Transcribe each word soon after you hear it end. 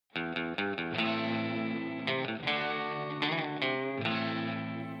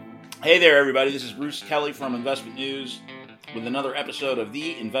Hey there, everybody. This is Bruce Kelly from Investment News with another episode of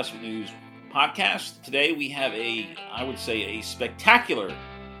the Investment News podcast. Today we have a spectacular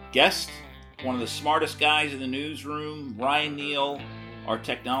guest, one of the smartest guys in the newsroom, Ryan Neal, our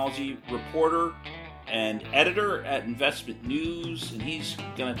technology reporter and editor at Investment News, and he's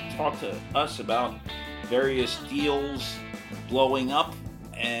going to talk to us about various deals blowing up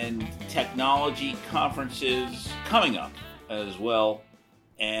and technology conferences coming up as well.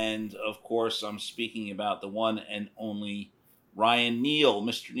 And, of course, I'm speaking about the one and only Ryan Neal.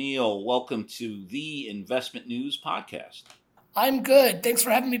 Mr. Neal, welcome to the Investment News podcast. I'm good. Thanks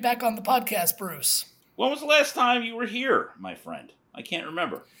for having me back on the podcast, Bruce. When was the last time you were here, my friend? I can't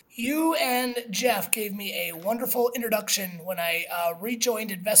remember. You and Jeff gave me a wonderful introduction when I rejoined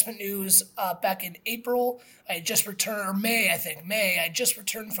Investment News back in April. I just returned, or May, I think. I just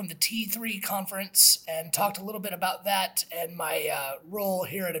returned from the T3 conference and talked a little bit about that and my role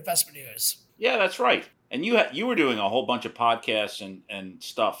here at Investment News. Yeah, that's right. And you were doing a whole bunch of podcasts and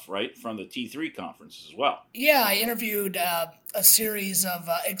stuff, right, from the T3 conference as well. Yeah, I interviewed a series of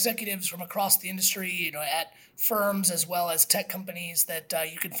executives from across the industry, at firms as well as tech companies that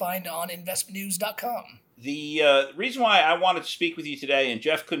you can find on investmentnews.com. The reason why I wanted to speak with you today, and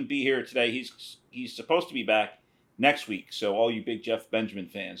Jeff couldn't be here today, he's supposed to be back next week. So all you big Jeff Benjamin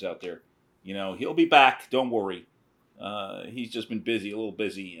fans out there, he'll be back. Don't worry. He's just been a little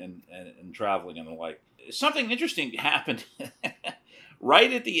busy and traveling and the like. Something interesting happened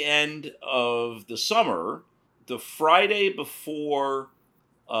right at the end of the summer, the Friday before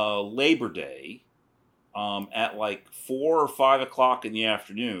Labor Day, at like 4 or 5 o'clock in the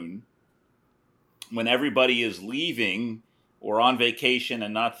afternoon, when everybody is leaving or on vacation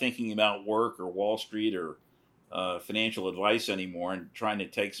and not thinking about work or Wall Street or financial advice anymore and trying to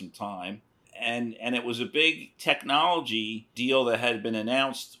take some time. And it was a big technology deal that had been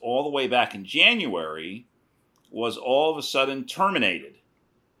announced all the way back in January, was all of a sudden terminated.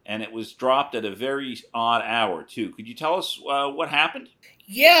 And it was dropped at a very odd hour, too. Could you tell us what happened?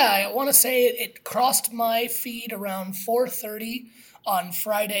 Yeah, I want to say it crossed my feed around 4:30 on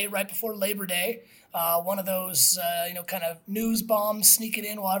Friday, right before Labor Day. One of those, kind of news bombs sneaking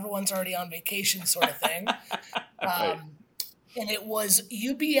in while everyone's already on vacation sort of thing. Right. And it was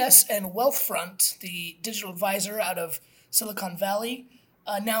UBS and Wealthfront, the digital advisor out of Silicon Valley,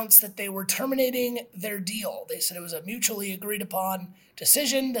 announced that they were terminating their deal. They said it was a mutually agreed upon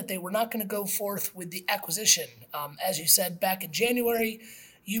decision that they were not going to go forth with the acquisition. As you said, back in January,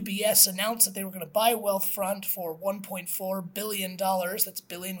 UBS announced that they were going to buy Wealthfront for $1.4 billion. That's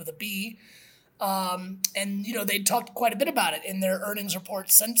billion with a B. They'd talked quite a bit about it in their earnings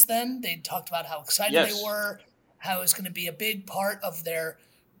report since then. They'd talked about how excited they were, how it's going to be a big part of their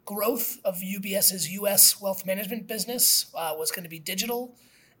growth of UBS's U.S. wealth management business was going to be digital.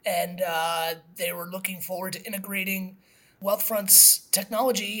 And they were looking forward to integrating Wealthfront's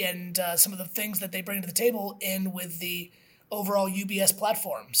technology and some of the things that they bring to the table in with the overall UBS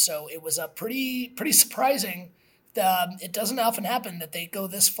platform. So it was a pretty surprising. It doesn't often happen that they go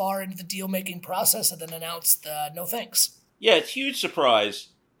this far into the deal-making process and then announce no thanks. Yeah, it's a huge surprise.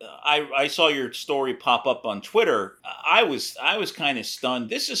 I saw your story pop up on Twitter. I was kind of stunned.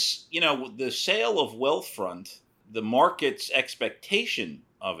 This is, the sale of Wealthfront, the market's expectation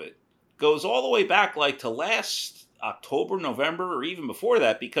of it goes all the way back like to last October, November, or even before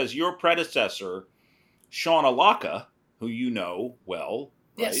that, because your predecessor, Sean Alaka, who you know well,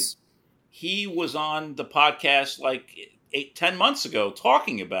 right? Yes. He was on the podcast like 8-10 months ago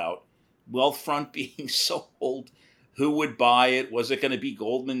talking about Wealthfront being sold. Who would buy it? Was it going to be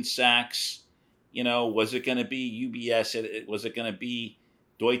Goldman Sachs? Was it going to be UBS? Was it going to be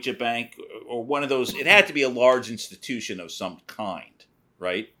Deutsche Bank or one of those? It had to be a large institution of some kind,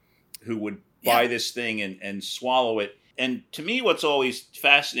 right? Who would buy this thing and swallow it. And to me, what's always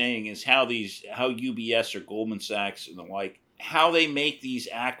fascinating is how UBS or Goldman Sachs and the like, how they make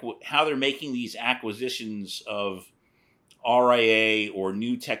how they're making these acquisitions of RIA or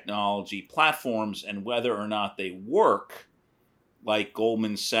new technology platforms and whether or not they work, like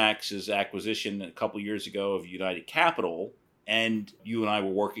Goldman Sachs' acquisition a couple years ago of United Capital. And you and I were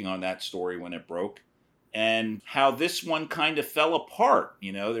working on that story when it broke, and how this one kind of fell apart.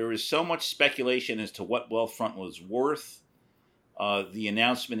 There was so much speculation as to what Wealthfront was worth. The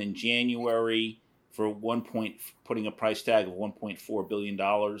announcement in January for putting a price tag of $1.4 billion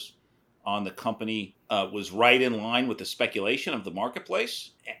on the company was right in line with the speculation of the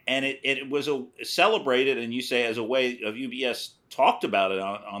marketplace. And it was celebrated, and you say as a way of UBS talked about it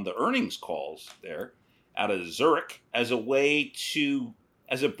on the earnings calls there out of Zurich as a way to,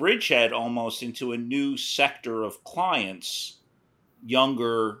 as a bridgehead almost into a new sector of clients,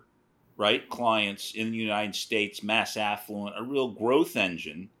 younger, right, clients in the United States, mass affluent, a real growth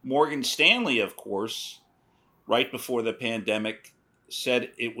engine. Morgan Stanley, of course, right before the pandemic,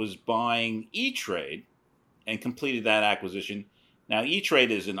 said it was buying E-Trade and completed that acquisition. Now, E-Trade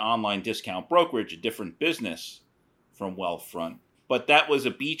is an online discount brokerage, a different business from Wealthfront, but that was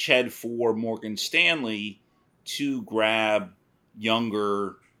a beachhead for Morgan Stanley to grab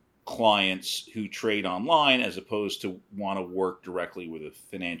younger clients who trade online as opposed to want to work directly with a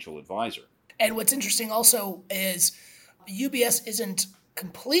financial advisor. And what's interesting also is UBS isn't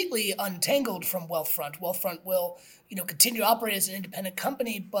completely untangled from Wealthfront. Wealthfront will, continue to operate as an independent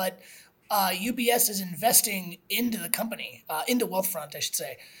company, but UBS is investing into the company, into Wealthfront, I should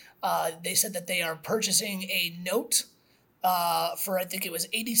say. They said that they are purchasing a note for, I think it was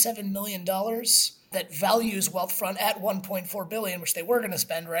 $87 million that values Wealthfront at $1.4 billion, which they were going to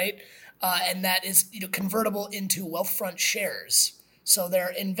spend, right? And that is, convertible into Wealthfront shares. So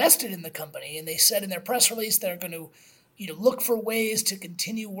they're invested in the company, and they said in their press release they're going to, look for ways to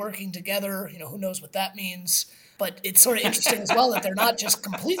continue working together. Who knows what that means? But it's sort of interesting as well that they're not just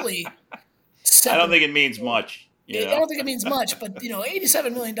completely separate. I don't think it means much. I don't think it means much, but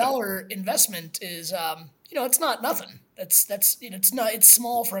 $87 million investment is, it's not nothing. It's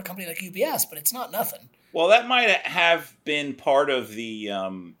small for a company like UBS, but it's not nothing. Well, that might have been part of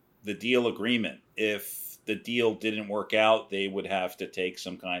the deal agreement. If the deal didn't work out, they would have to take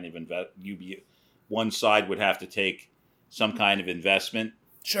some kind of one side would have to take some kind of investment.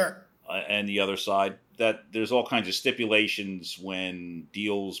 Sure. And the other side, that there's all kinds of stipulations when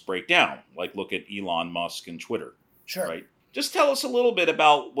deals break down. Like look at Elon Musk and Twitter. Sure. Right. Just tell us a little bit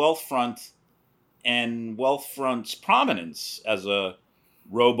about Wealthfront and Wealthfront's prominence as a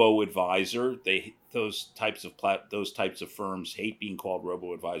robo-advisor. Those types of firms hate being called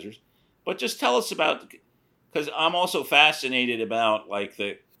robo-advisors. But just tell us about, because I'm also fascinated about like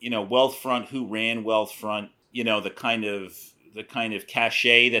the Wealthfront, who ran Wealthfront, the kind of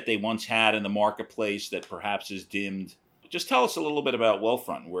cachet that they once had in the marketplace that perhaps is dimmed. Just tell us a little bit about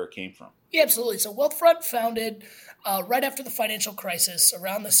Wealthfront and where it came from. Yeah, absolutely. So Wealthfront founded right after the financial crisis,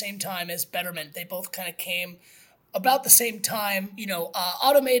 around the same time as Betterment. They both kind of came about the same time,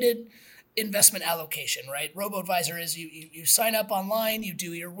 automated investment allocation, right? Robo-advisor is you sign up online, you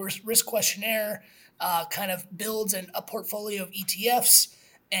do your risk questionnaire, kind of builds a portfolio of ETFs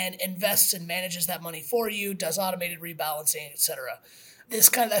and invests and manages that money for you, does automated rebalancing, et cetera.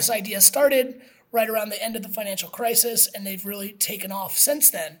 This idea started right around the end of the financial crisis, and they've really taken off since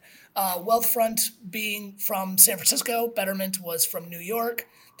then. Wealthfront being from San Francisco, Betterment was from New York.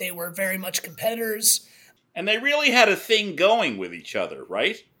 They were very much competitors. And they really had a thing going with each other,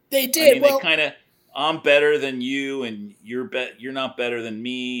 right? They did. They kind of, I'm better than you, and you're not better than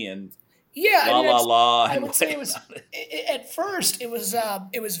me, and yeah, la. I would say it was at first it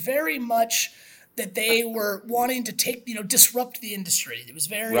was very much that they were wanting to disrupt the industry. It was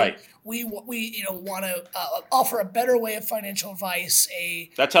very right. We want to offer a better way of financial advice.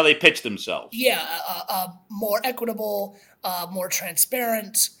 That's how they pitched themselves. Yeah, more equitable, more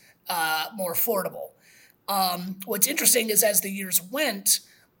transparent, more affordable. What's interesting is as the years went,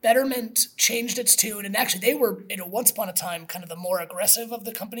 Betterment changed its tune, and actually they were, once upon a time, kind of the more aggressive of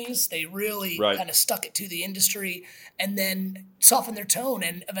the companies. They really kind of stuck it to the industry and then softened their tone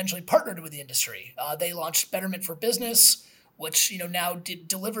and eventually partnered with the industry. They launched Betterment for Business, which now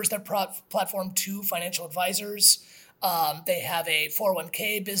delivers their platform to financial advisors. They have a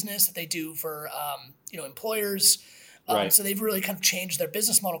 401k business that they do for employers. Right. So they've really kind of changed their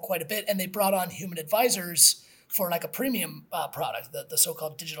business model quite a bit, and they brought on human advisors for like a premium product, the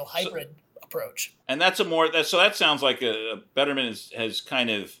so-called digital hybrid approach. And that's so that sounds like a Betterment has kind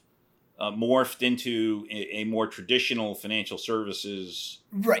of morphed into a more traditional financial services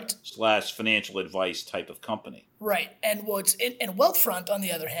right / financial advice type of company. Right. And and Wealthfront, on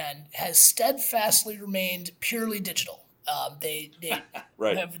the other hand, has steadfastly remained purely digital. They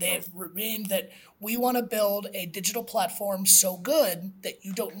right. have remained that we want to build a digital platform so good that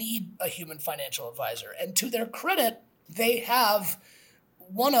you don't need a human financial advisor. And to their credit, they have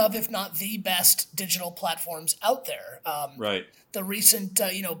one of, if not the best digital platforms out there. Right. The recent,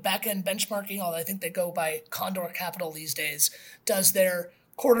 back-end benchmarking, although I think they go by Condor Capital these days, does their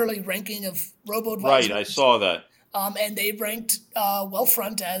quarterly ranking of robo-advisors. Right, I saw that. And they ranked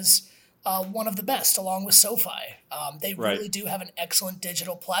Wealthfront as one of the best, along with SoFi. They really do have an excellent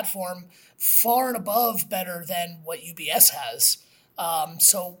digital platform, far and above better than what UBS has.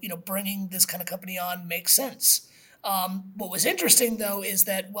 So bringing this kind of company on makes sense. What was interesting, though, is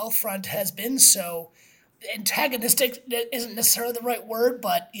that Wealthfront has been so antagonistic, isn't necessarily the right word,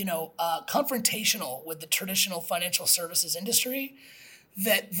 but confrontational with the traditional financial services industry.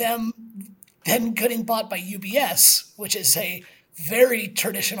 that them then getting bought by UBS, which is a very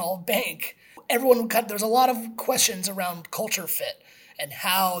traditional bank, there's a lot of questions around culture fit and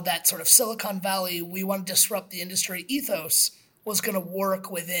how that sort of Silicon Valley, we want to disrupt the industry ethos was going to work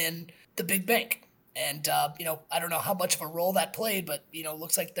within the big bank. And, I don't know how much of a role that played, but,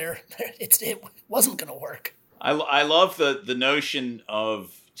 looks like it wasn't going to work. I love the notion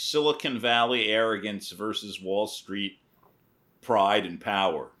of Silicon Valley arrogance versus Wall Street pride and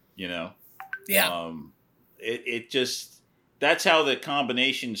power, Yeah. It just, that's how the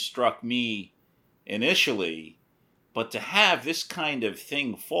combination struck me initially. But to have this kind of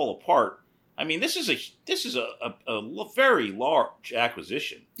thing fall apart, I mean, this is a very large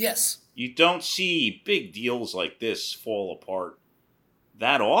acquisition. Yes. You don't see big deals like this fall apart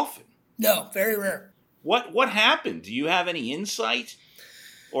that often. No, very rare. What happened? Do you have any insight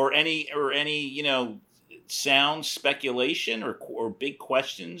or any sound speculation or big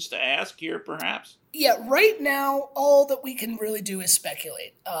questions to ask here, perhaps? Yeah, right now, all that we can really do is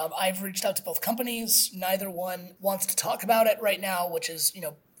speculate. I've reached out to both companies. Neither one wants to talk about it right now, which is,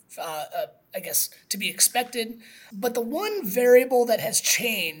 I guess, to be expected. But the one variable that has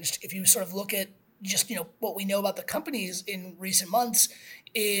changed, if you sort of look at just, what we know about the companies in recent months,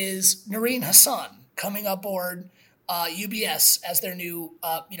 is Noreen Hassan coming aboard UBS as their new,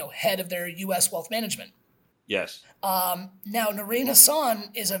 head of their U.S. wealth management. Yes. Now, Noreen Hassan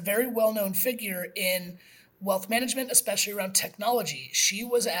is a very well-known figure in wealth management, especially around technology. She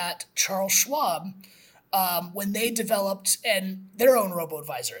was at Charles Schwab when they developed their own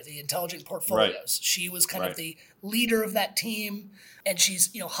robo-adviser, the Intelligent Portfolios. Right. She was kind of the leader of that team, and she's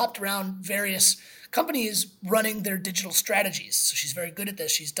hopped around various companies running their digital strategies. So she's very good at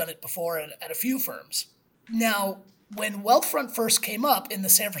this. She's done it before at a few firms. Now, when Wealthfront first came up in the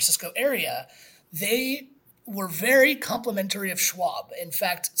San Francisco area, they were very complimentary of Schwab. In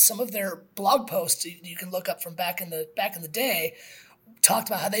fact, some of their blog posts you can look up from back in the day talked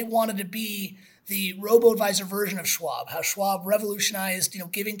about how they wanted to be the robo-advisor version of Schwab, how Schwab revolutionized,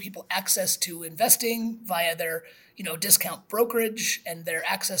 giving people access to investing via their, discount brokerage and their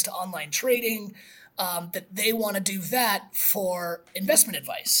access to online trading, that they want to do that for investment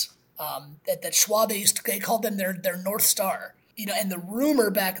advice. That Schwab, they called them their North Star. And the rumor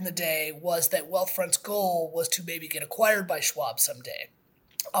back in the day was that Wealthfront's goal was to maybe get acquired by Schwab someday.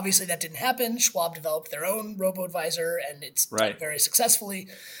 Obviously, that didn't happen. Schwab developed their own robo-advisor, and it's done very successfully.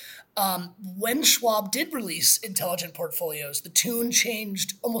 When Schwab did release Intelligent Portfolios, the tune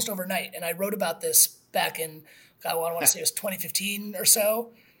changed almost overnight. And I wrote about this back in, I want to say it was 2015 or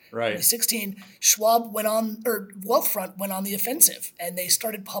so. Right. 2016, Wealthfront went on the offensive, and they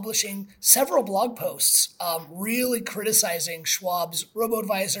started publishing several blog posts, really criticizing Schwab's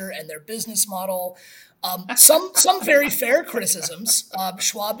robo-advisor and their business model. Some very fair criticisms.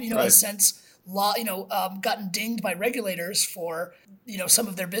 Schwab, has since gotten dinged by regulators for some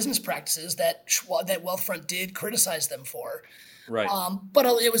of their business practices that Wealthfront did criticize them for. Right. But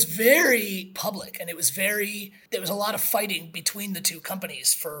it was very public, and there was a lot of fighting between the two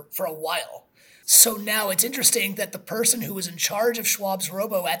companies for a while. So now it's interesting that the person who was in charge of Schwab's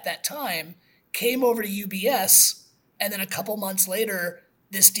robo at that time came over to UBS, and then a couple months later,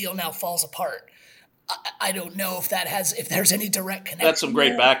 this deal now falls apart. I don't know if there's any direct connection. That's some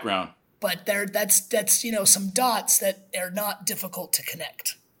great background. But that's some dots that are not difficult to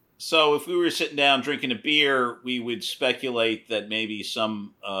connect. So if we were sitting down drinking a beer, we would speculate that maybe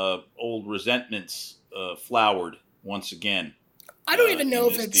some old resentments flowered once again. I don't even know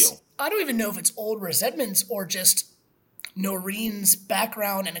if it's old resentments or just Noreen's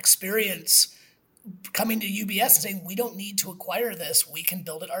background and experience coming to UBS and saying, we don't need to acquire this. We can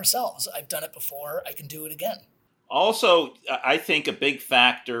build it ourselves. I've done it before. I can do it again. Also, I think a big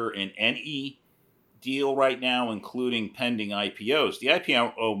factor in any deal right now, including pending IPOs. The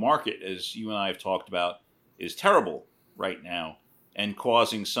IPO market, as you and I have talked about, is terrible right now and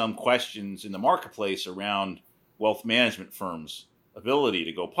causing some questions in the marketplace around wealth management firms' ability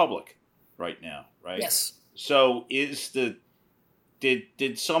to go public right now, right? Yes. So did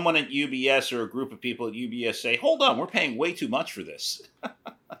someone at UBS or a group of people at UBS say, hold on, we're paying way too much for this?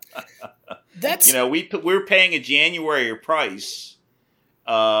 That's we're paying a January price,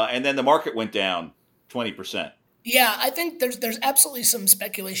 and then the market went down 20%. Yeah, I think there's absolutely some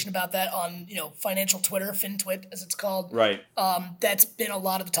speculation about that on financial Twitter, FinTwit as it's called. Right. That's been a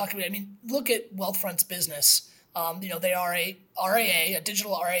lot of the talk about. I mean, look at Wealthfront's business. They are a RIA, a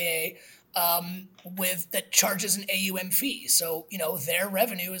digital RIA, that charges an AUM fee. So their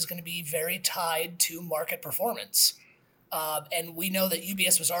revenue is going to be very tied to market performance. And we know that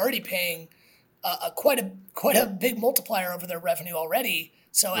UBS was already paying quite a big multiplier over their revenue already.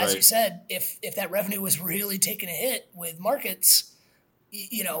 So as you said, if that revenue was really taking a hit with markets,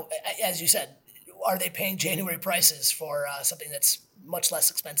 as you said, are they paying January prices for something that's much less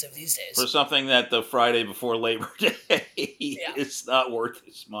expensive these days? For something that the Friday before Labor Day is not worth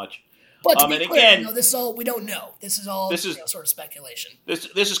as much. But to be clear, again, this is all we don't know. This is all sort of speculation. This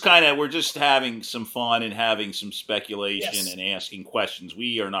is kind of, we're just having some fun and having some speculation and asking questions.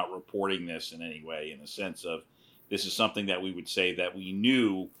 We are not reporting this in any way, in the sense of this is something that we would say that we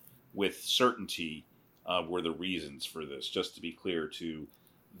knew with certainty were the reasons for this, just to be clear to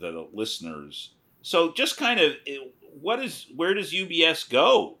the listeners. So just kind of, where does UBS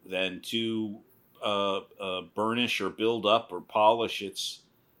go then to burnish or build up or polish its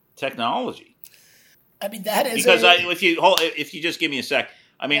technology? I mean, that is because if you just give me a sec,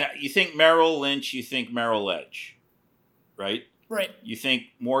 I mean, you think Merrill Lynch, you think Merrill Edge, right? Right. You think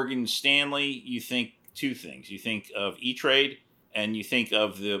Morgan Stanley, you think two things. You think of E-Trade, and you think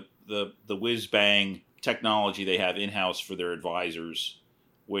of the whiz-bang technology they have in-house for their advisors,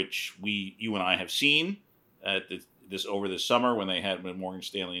 which you and I have seen at this over the summer when Morgan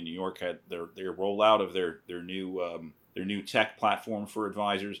Stanley in New York had their rollout of their new tech platform for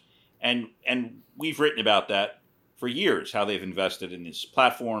advisors, and we've written about that for years, how they've invested in this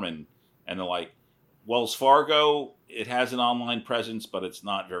platform and the like. Wells Fargo, it has an online presence, but it's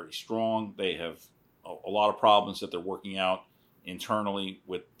not very strong. They have a lot of problems that they're working out internally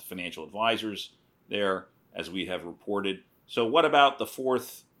with financial advisors there, as we have reported. So what about the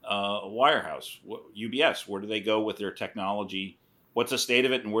fourth wirehouse, UBS? Where do they go with their technology? What's the state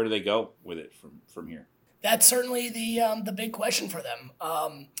of it, and where do they go with it from here? That's certainly the big question for them.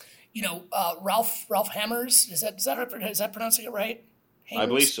 Ralph Hammers, is that pronouncing it right? Hammers? I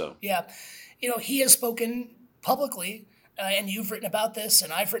believe so. Yeah. He has spoken publicly, and you've written about this,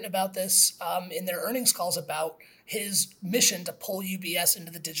 and I've written about this in their earnings calls about his mission to pull UBS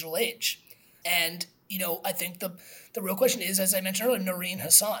into the digital age. And, I think the real question is, as I mentioned earlier, Noreen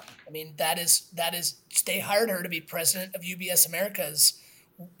Hassan. I mean, that is they hired her to be president of UBS Americas,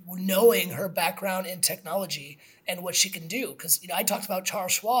 knowing her background in technology and what she can do. Because, I talked about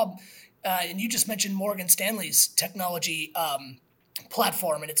Charles Schwab, and you just mentioned Morgan Stanley's technology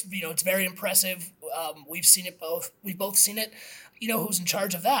platform, and it's very impressive. We've seen it both. We've both seen it. Who's in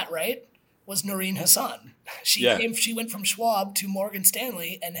charge of that, right? Was Noreen Hassan. She went from Schwab to Morgan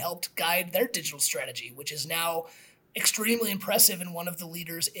Stanley and helped guide their digital strategy, which is now extremely impressive and one of the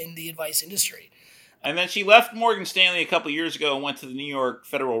leaders in the advice industry. And then she left Morgan Stanley a couple of years ago and went to the New York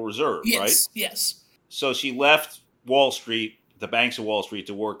Federal Reserve, right? Yes. So she left Wall Street, the banks of Wall Street,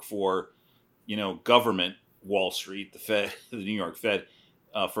 to work for, government Wall Street, the Fed, the New York Fed,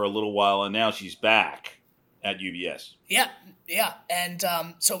 for a little while, and now she's back at UBS. Yeah. And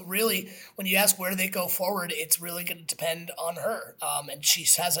so really, when you ask where do they go forward, it's really going to depend on her. And she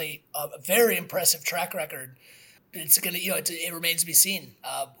has a very impressive track record. It's going to, it remains to be seen.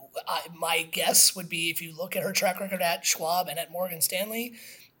 My guess would be, if you look at her track record at Schwab and at Morgan Stanley,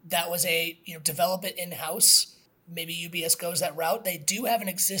 that was develop it in-house. Maybe UBS goes that route. They do have an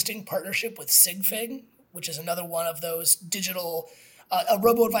existing partnership with SigFig, which is another one of those digital, a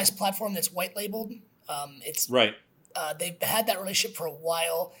robo-advice platform that's white-labeled. It's right. They've had that relationship for a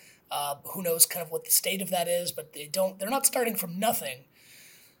while. Who knows kind of what the state of that is, but they're not starting from nothing.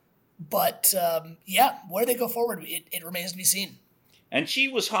 But where they go forward, it remains to be seen. And she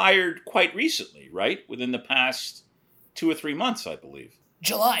was hired quite recently, right? Within the past 2 or 3 months, I believe.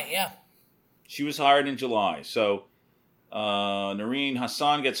 July, yeah. She was hired in July. So Noreen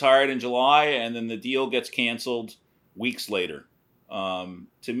Hassan gets hired in July, and then the deal gets canceled weeks later.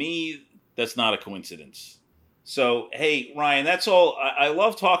 To me, that's not a coincidence. So, hey, Ryan, that's all. I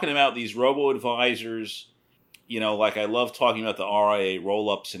love talking about these robo-advisors. Like I love talking about the RIA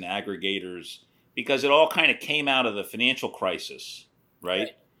roll-ups and aggregators, because it all kind of came out of the financial crisis, right?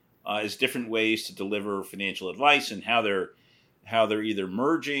 As different ways to deliver financial advice, and how they're either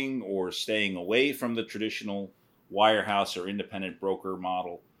merging or staying away from the traditional wirehouse or independent broker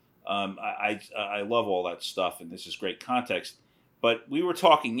model. I love all that stuff, and this is great context. But we were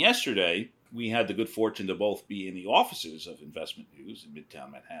talking yesterday. We had the good fortune to both be in the offices of Investment News in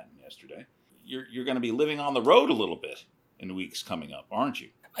Midtown Manhattan yesterday. You're going to be living on the road a little bit in the weeks coming up, aren't you?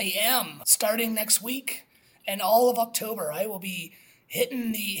 I am. Starting next week and all of October, I will be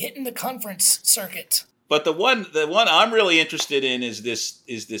hitting the conference circuit. But the one I'm really interested in is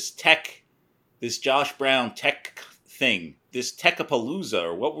this tech, this Josh Brown tech thing, this Techapalooza,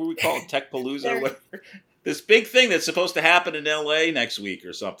 or what were we called, Techpalooza, or whatever. This big thing that's supposed to happen in LA next week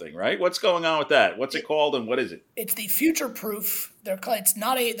or something, right? What's going on with that? What's it called and what is it? It's the Future Proof. They're calling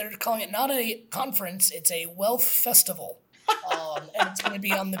it not a conference. It's a wealth festival. And it's going to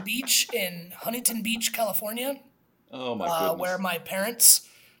be on the beach in Huntington Beach, California. Oh my goodness. Where my parents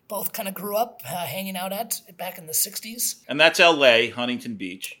both kind of grew up hanging out at back in the 60s. And that's LA, Huntington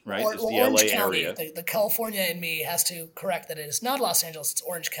Beach, right? It's the Orange LA County. area. The California in me has to correct that it is not Los Angeles, it's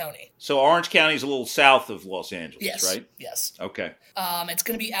Orange County. So Orange County is a little south of Los Angeles, yes, right? Yes. Okay. It's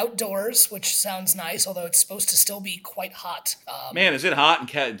going to be outdoors, which sounds nice, although it's supposed to still be quite hot. Man, is it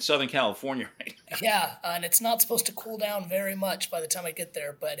hot in Southern California right now? Yeah, and it's not supposed to cool down very much by the time I get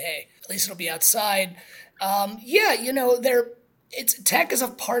there, but hey, at least it'll be outside. It's tech is a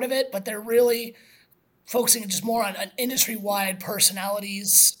part of it, but they're really focusing just more on industry-wide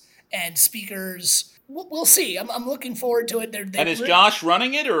personalities and speakers. We'll see. I'm looking forward to it. And is Josh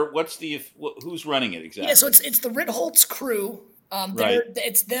running it, or who's running it exactly? Yeah, so it's the Ritholtz crew. Right.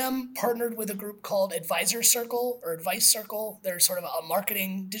 It's them partnered with a group called Advisor Circle or Advice Circle. They're sort of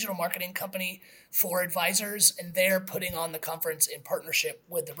a digital marketing company for advisors, and they're putting on the conference in partnership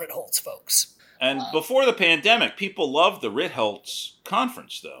with the Ritholtz folks. And before the pandemic, people loved the Ritholtz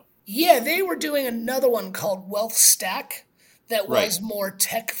conference, though. Yeah, they were doing another one called Wealth Stack that was more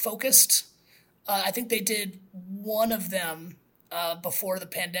tech-focused. I think they did one of them before the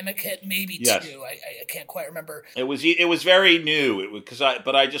pandemic hit, maybe two. I can't quite remember. It was very new.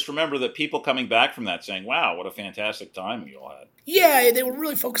 But I just remember that people coming back from that saying, "Wow, what a fantastic time you all had." Yeah, they were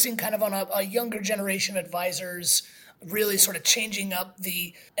really focusing kind of on a younger generation of advisors, really sort of changing up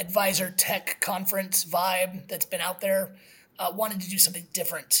the advisor tech conference vibe that's been out there. Wanted to do something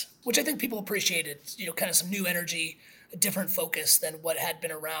different, which I think people appreciated. Kind of some new energy, a different focus than what had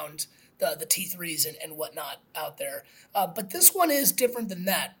been around the T3s and whatnot out there. But this one is different than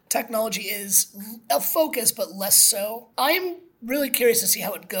that. Technology is a focus, but less so. I'm really curious to see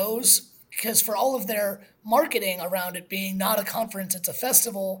how it goes, because for all of their marketing around it being not a conference, it's a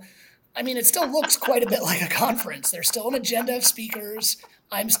festival, I mean, it still looks quite a bit like a conference. There's still an agenda of speakers.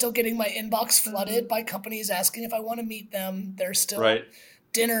 I'm still getting my inbox flooded by companies asking if I want to meet them. There's still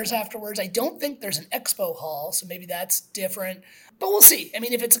dinners afterwards. I don't think there's an expo hall, so maybe that's different. But we'll see. I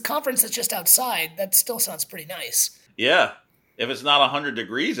mean, if it's a conference that's just outside, that still sounds pretty nice. Yeah, if it's not 100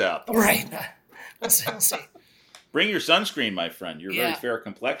 degrees out. Right. We'll see. Bring your sunscreen, my friend. You're very fair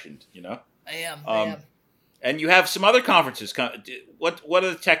complexioned, I am. And you have some other conferences. What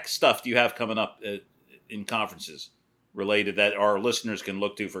other tech stuff do you have coming up in conferences related that our listeners can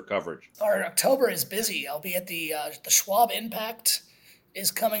look to for coverage? Our October is busy. I'll be at the Schwab Impact is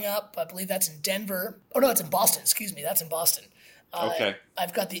coming up. I believe that's in Denver. Oh, no, it's in Boston. Excuse me. That's in Boston. Okay.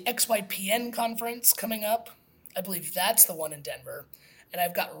 I've got the XYPN conference coming up. I believe that's the one in Denver. And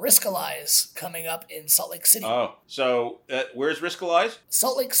I've got Riskalyze coming up in Salt Lake City. Oh, so where's Riskalyze?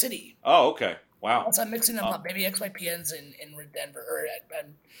 Salt Lake City. Oh, okay. Wow. So I'm mixing them up. Maybe XYPN's in Denver, or I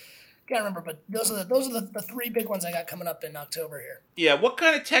can't remember. But those are the three big ones I got coming up in October here. Yeah. What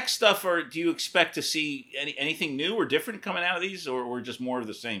kind of tech stuff do you expect to see? Anything new or different coming out of these, or just more of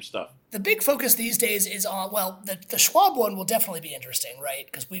the same stuff? The big focus these days is on the Schwab one will definitely be interesting, right?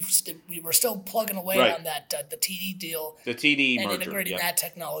 Because we were still plugging away on that the TD deal, the TD and merger, integrating that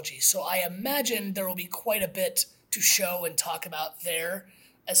technology. So I imagine there will be quite a bit to show and talk about there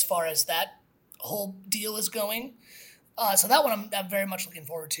as far as that whole deal is going. So that one I'm very much looking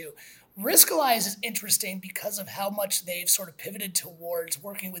forward to. Riskalyze is interesting because of how much they've sort of pivoted towards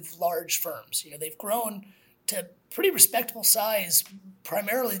working with large firms. They've grown to pretty respectable size,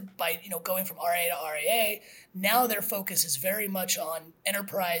 primarily by going from RIA to RIA. Now their focus is very much on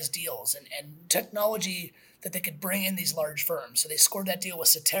enterprise deals and technology that they could bring in these large firms. So they scored that deal with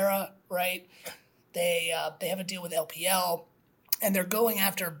Cetera, right? They have a deal with LPL, and they're going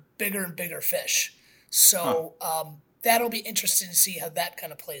after bigger and bigger fish. So that'll be interesting to see how that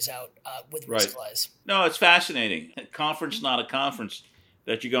kind of plays out with Riskalyze. No, it's fascinating. A conference, not a conference,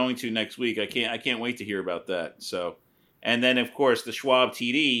 that you're going to next week. I can't wait to hear about that. So, and then of course the Schwab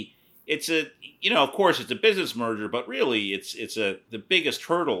TD. It's of course it's a business merger, but really it's the biggest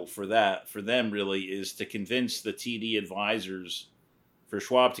hurdle for them really is to convince the TD advisors. For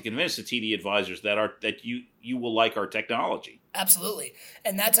Schwab to convince the TD advisors that you will like our technology. Absolutely,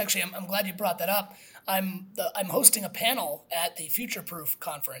 and that's actually I'm glad you brought that up. I'm hosting a panel at the Future Proof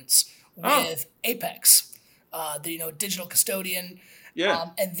conference with Apex, the digital custodian. Yeah,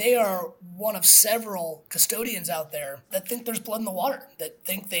 and they are one of several custodians out there that think there's blood in the water, that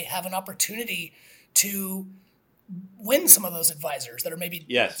think they have an opportunity to win some of those advisors that are maybe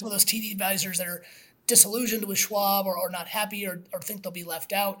some of those TD advisors that are disillusioned with Schwab or not happy or think they'll be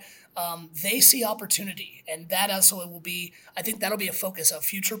left out. They see opportunity, and that also will be, I think that'll be a focus of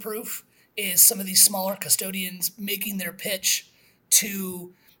Future Proof, is some of these smaller custodians making their pitch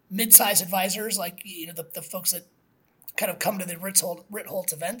to mid-sized advisors, like the folks that kind of come to the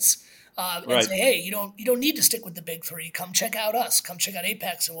Ritholtz events and say, hey, you don't need to stick with the big three. Come check out us. Come check out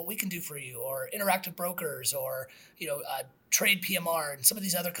Apex and what we can do for you, or Interactive Brokers, or Trade PMR, and some of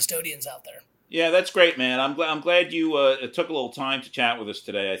these other custodians out there. Yeah, that's great, man. I'm glad you took a little time to chat with us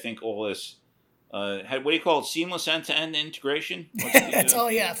today. I think all this what do you call it? Seamless end-to-end integration? That's all,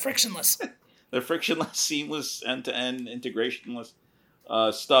 frictionless. The frictionless, seamless, end-to-end integrationless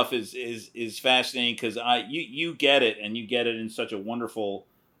stuff is fascinating, because you get it, and you get it in such a wonderful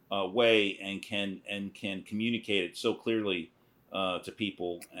way, and can communicate it so clearly to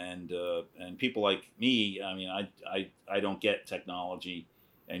people, and people like me. I mean, I don't get technology,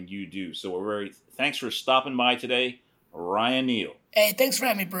 and you do. So thanks for stopping by today, Ryan Neal. Hey, thanks for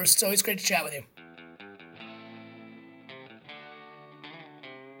having me, Bruce. It's always great to chat with you.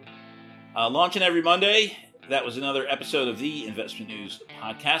 Launching every Monday. That was another episode of the Investment News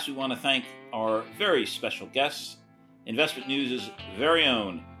podcast. We want to thank our very special guests, Investment News' very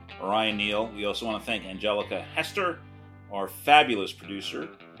own Ryan Neal. We also want to thank Angelica Hester, our fabulous producer.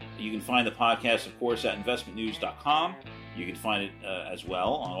 You can find the podcast, of course, at investmentnews.com. You can find it as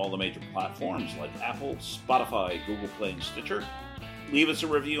well on all the major platforms like Apple, Spotify, Google Play, and Stitcher. Leave us a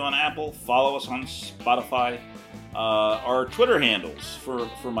review on Apple. Follow us on Spotify. Our Twitter handles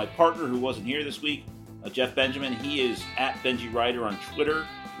for my partner who wasn't here this week, Jeff Benjamin. He is at Benji Ryder on Twitter.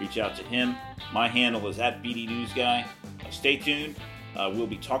 Reach out to him. My handle is at BD News Guy. Stay tuned. We'll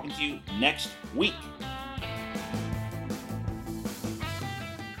be talking to you next week.